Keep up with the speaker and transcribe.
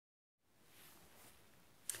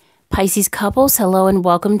Pisces couples, hello and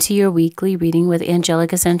welcome to your weekly reading with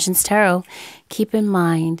Angelic Ascensions Tarot. Keep in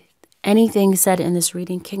mind, anything said in this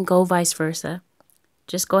reading can go vice versa.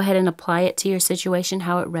 Just go ahead and apply it to your situation,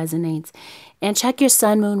 how it resonates. And check your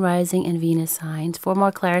sun, moon, rising, and Venus signs for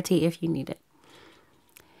more clarity if you need it.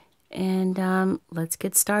 And let's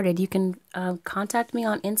get started. You can contact me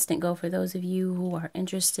on Instant Go for those of you who are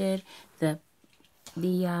interested. The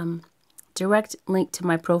direct link to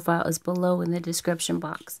my profile is below in the description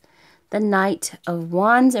box. The Knight of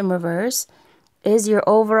Wands in reverse is your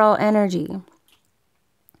overall energy.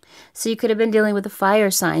 So you could have been dealing with a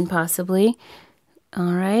fire sign possibly.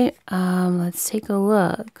 All right, let's take a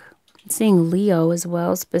look. I'm seeing Leo as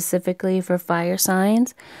well, specifically for fire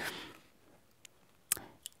signs.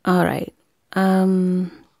 All right,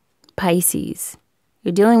 Pisces.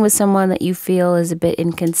 You're dealing with someone that you feel is a bit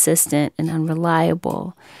inconsistent and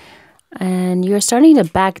unreliable. And you're starting to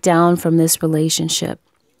back down from this relationship.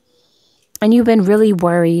 And you've been really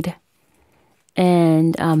worried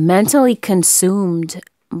and mentally consumed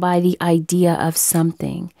by the idea of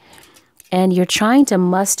something. And you're trying to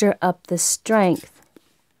muster up the strength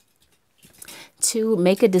to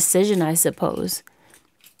make a decision, I suppose.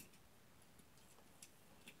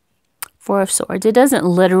 Four of Swords. It doesn't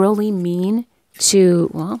literally mean to,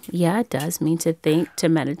 well, yeah, it does mean to think, to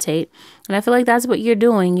meditate. And I feel like that's what you're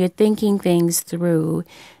doing. You're thinking things through.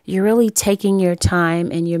 You're really taking your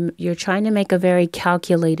time and you're trying to make a very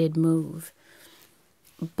calculated move.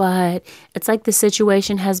 But it's like the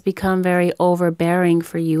situation has become very overbearing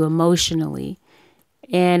for you emotionally.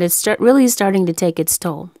 And it's really starting to take its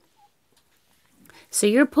toll. So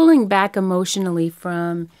you're pulling back emotionally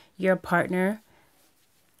from your partner.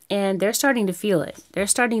 And they're starting to feel it. They're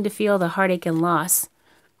starting to feel the heartache and loss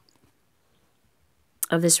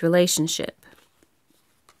of this relationship.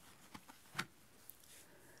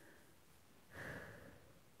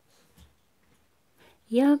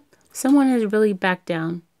 Yeah, someone has really backed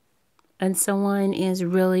down. And someone is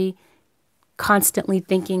really constantly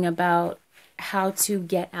thinking about how to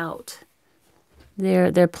get out.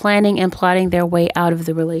 They're planning and plotting their way out of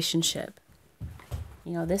the relationship.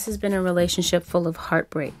 You know, this has been a relationship full of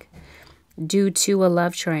heartbreak due to a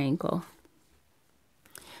love triangle.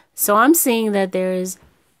 So I'm seeing that there's,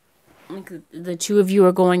 like, the two of you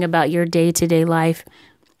are going about your day-to-day life,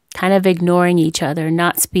 kind of ignoring each other,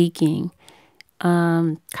 not speaking,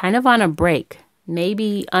 kind of on a break,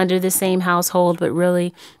 maybe under the same household, but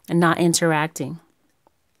really not interacting.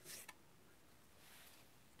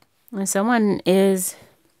 And someone is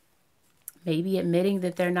maybe admitting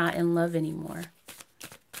that they're not in love anymore.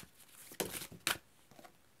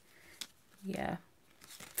 Yeah.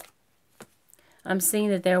 I'm seeing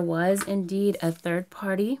that there was indeed a third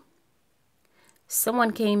party.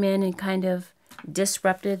 Someone came in and kind of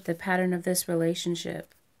disrupted the pattern of this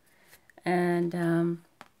relationship. And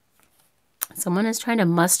someone is trying to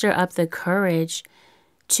muster up the courage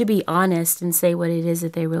to be honest and say what it is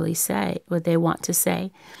that they really say, what they want to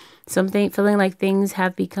say. Something feeling like things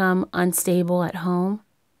have become unstable at home.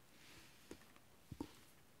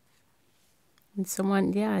 And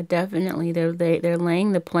someone, yeah, definitely, they're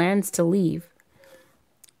laying the plans to leave.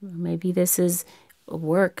 Maybe this is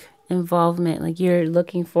work involvement, like you're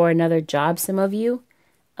looking for another job. Some of you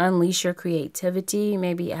unleash your creativity,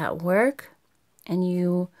 maybe at work, and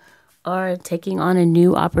you are taking on a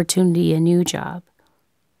new opportunity, a new job.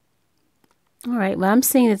 All right, well, I'm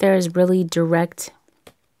seeing that there is really direct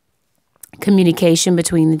communication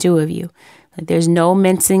between the two of you. Like there's no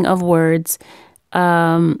mincing of words.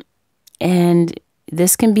 And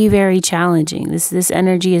this can be very challenging. This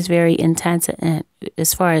energy is very intense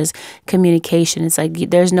as far as communication. It's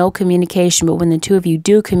like there's no communication, but when the two of you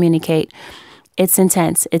do communicate, it's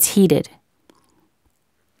intense. It's heated.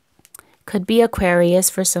 Could be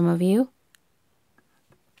Aquarius for some of you.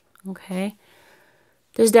 Okay.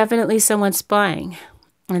 There's definitely someone spying,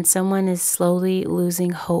 and someone is slowly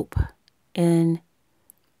losing hope in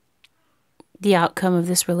the outcome of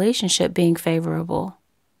this relationship being favorable.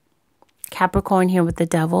 Capricorn here with the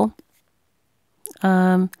Devil.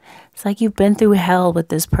 It's like you've been through hell with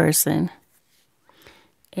this person.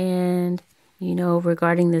 And, you know,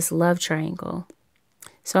 regarding this love triangle.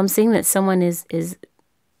 So I'm seeing that someone is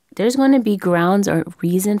there's going to be grounds or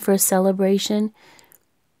reason for a celebration.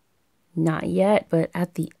 Not yet, but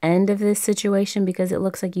at the end of this situation, because it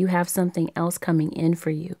looks like you have something else coming in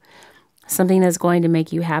for you. Something that's going to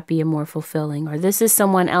make you happy and more fulfilling. Or this is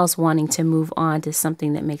someone else wanting to move on to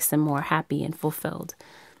something that makes them more happy and fulfilled.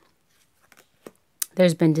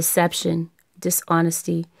 There's been deception,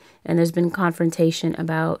 dishonesty, and there's been confrontation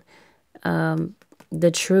about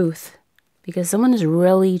the truth. Because someone is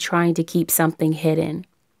really trying to keep something hidden.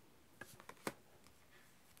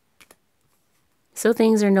 So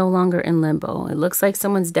things are no longer in limbo. It looks like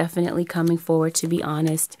someone's definitely coming forward to be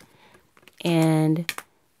honest and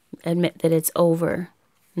admit that it's over.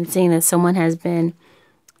 I'm seeing that someone has been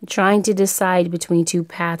trying to decide between two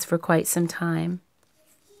paths for quite some time.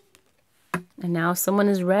 And now someone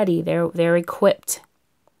is ready. They're equipped.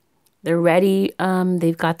 They're ready.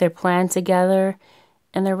 They've got their plan together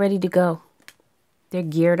and they're ready to go. They're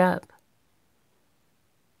geared up.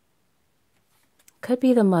 Could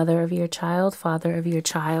be the mother of your child, father of your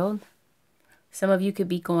child. Some of you could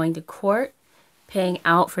be going to court, paying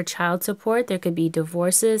out for child support. There could be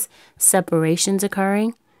divorces, separations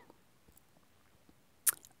occurring.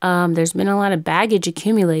 There's been a lot of baggage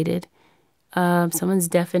accumulated. Someone's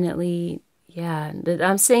definitely, yeah,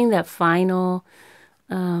 I'm saying that final,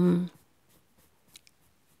 what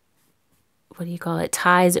do you call it?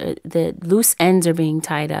 Ties, the loose ends are being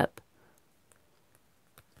tied up.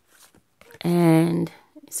 And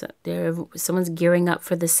so someone's gearing up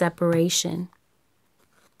for the separation.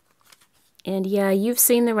 And yeah, you've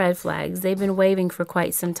seen the red flags. They've been waving for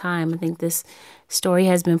quite some time. I think this story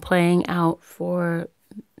has been playing out for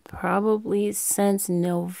probably since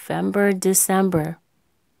November, December.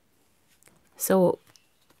 So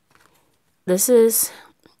this is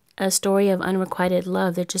a story of unrequited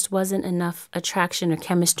love. There just wasn't enough attraction or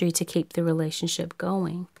chemistry to keep the relationship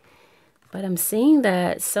going. But I'm seeing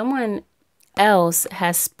that someone else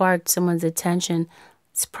has sparked someone's attention.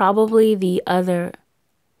 It's probably the other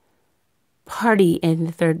party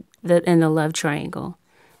in the love triangle.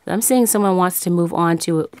 I'm seeing someone wants to move on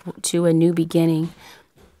to a new beginning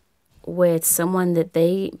with someone that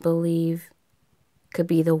they believe could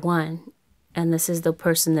be the one, and this is the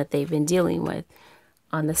person that they've been dealing with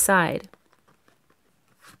on the side.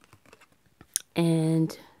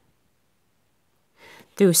 And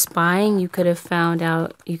through spying, you could have found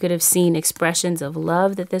out, you could have seen expressions of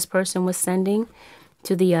love that this person was sending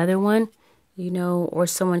to the other one, you know, or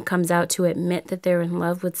someone comes out to admit that they're in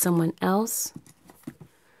love with someone else.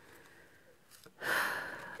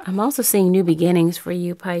 I'm also seeing new beginnings for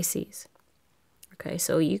you, Pisces. Okay,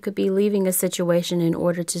 so you could be leaving a situation in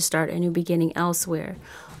order to start a new beginning elsewhere.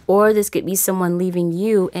 Or this could be someone leaving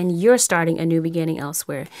you and you're starting a new beginning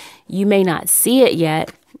elsewhere. You may not see it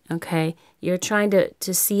yet, okay? You're trying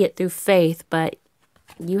to see it through faith, but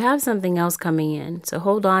you have something else coming in. So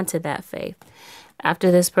hold on to that faith. After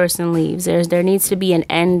this person leaves, there needs to be an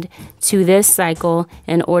end to this cycle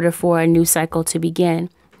in order for a new cycle to begin.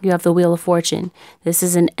 You have the Wheel of Fortune. This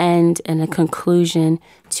is an end and a conclusion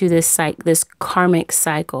to this karmic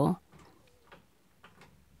cycle.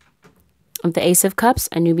 With the Ace of Cups,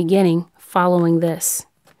 a new beginning following this.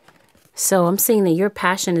 So I'm seeing that your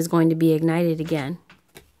passion is going to be ignited again.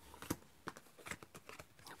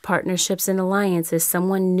 Partnerships and alliances,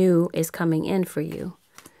 someone new is coming in for you.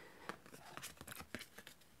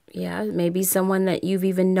 Yeah, maybe someone that you've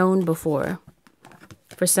even known before.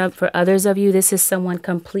 For others of you, this is someone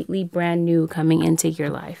completely brand new coming into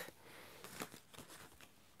your life.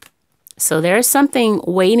 So there's something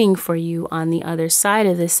waiting for you on the other side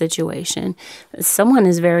of this situation. Someone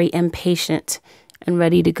is very impatient and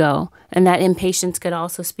ready to go. And that impatience could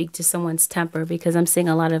also speak to someone's temper, because I'm seeing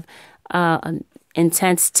a lot of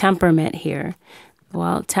intense temperament here.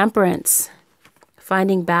 Well, temperance,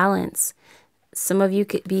 finding balance. Some of you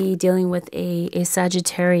could be dealing with a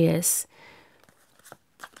Sagittarius.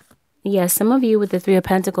 Yeah, some of you with the Three of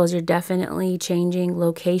Pentacles, you're definitely changing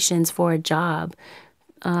locations for a job.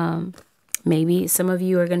 Maybe some of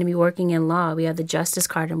you are going to be working in law. We have the Justice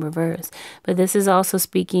card in reverse. But this is also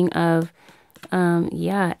speaking of,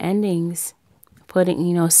 endings.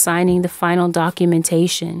 Signing the final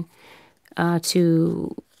documentation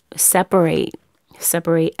to separate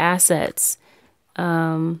assets.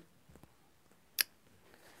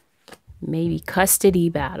 Maybe custody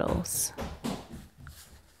battles.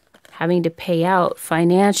 Having to pay out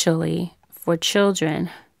financially for children,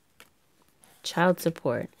 child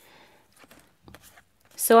support.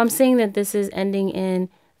 So I'm seeing that this is ending in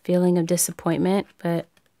feeling of disappointment, but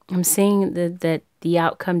I'm seeing that the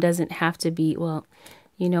outcome doesn't have to be, well,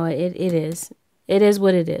 it is. It is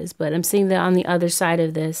what it is, but I'm seeing that on the other side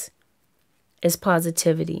of this is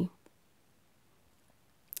positivity.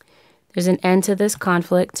 There's an end to this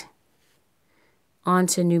conflict. On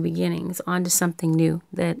to new beginnings, on to something new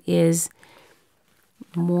that is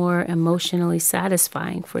more emotionally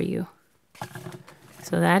satisfying for you.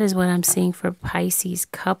 So that is what I'm seeing for Pisces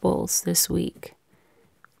couples this week.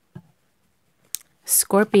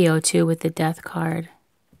 Scorpio too with the Death card.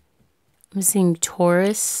 I'm seeing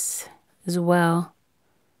Taurus as well.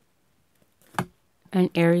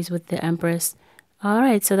 And Aries with the Empress. All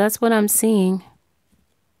right, so that's what I'm seeing.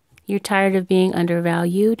 You're tired of being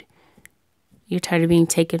undervalued. You're tired of being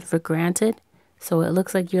taken for granted. So it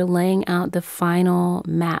looks like you're laying out the final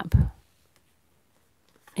map.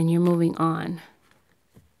 And you're moving on.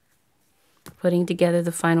 Putting together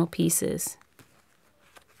the final pieces.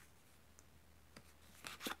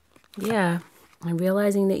 Yeah. And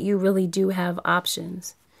realizing that you really do have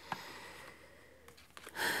options.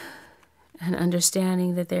 And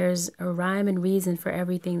understanding that there's a rhyme and reason for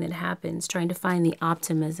everything that happens. Trying to find the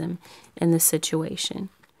optimism in the situation.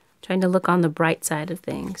 Trying to look on the bright side of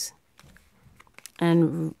things.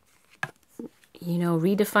 And, you know,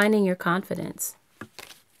 redefining your confidence.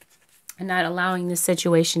 And not allowing the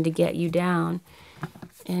situation to get you down.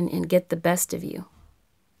 And get the best of you.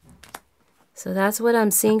 So that's what I'm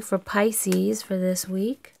seeing for Pisces for this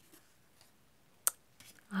week.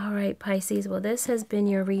 All right, Pisces. Well, this has been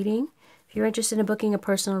your reading. If you're interested in booking a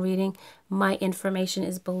personal reading, my information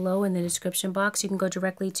is below in the description box. You can go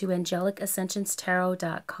directly to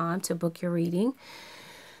AngelicAscensionsTarot.com to book your reading.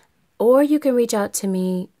 Or you can reach out to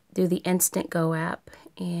me through the Instant Go app.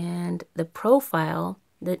 And the profile,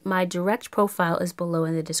 my direct profile is below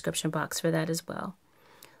in the description box for that as well.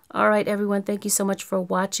 All right, everyone. Thank you so much for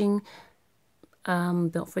watching.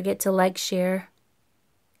 Don't forget to like, share,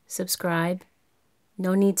 subscribe.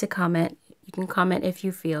 No need to comment. You can comment if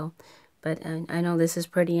you feel. But I know this is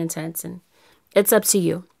pretty intense and it's up to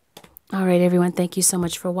you. All right, everyone. Thank you so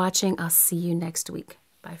much for watching. I'll see you next week.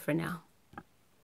 Bye for now.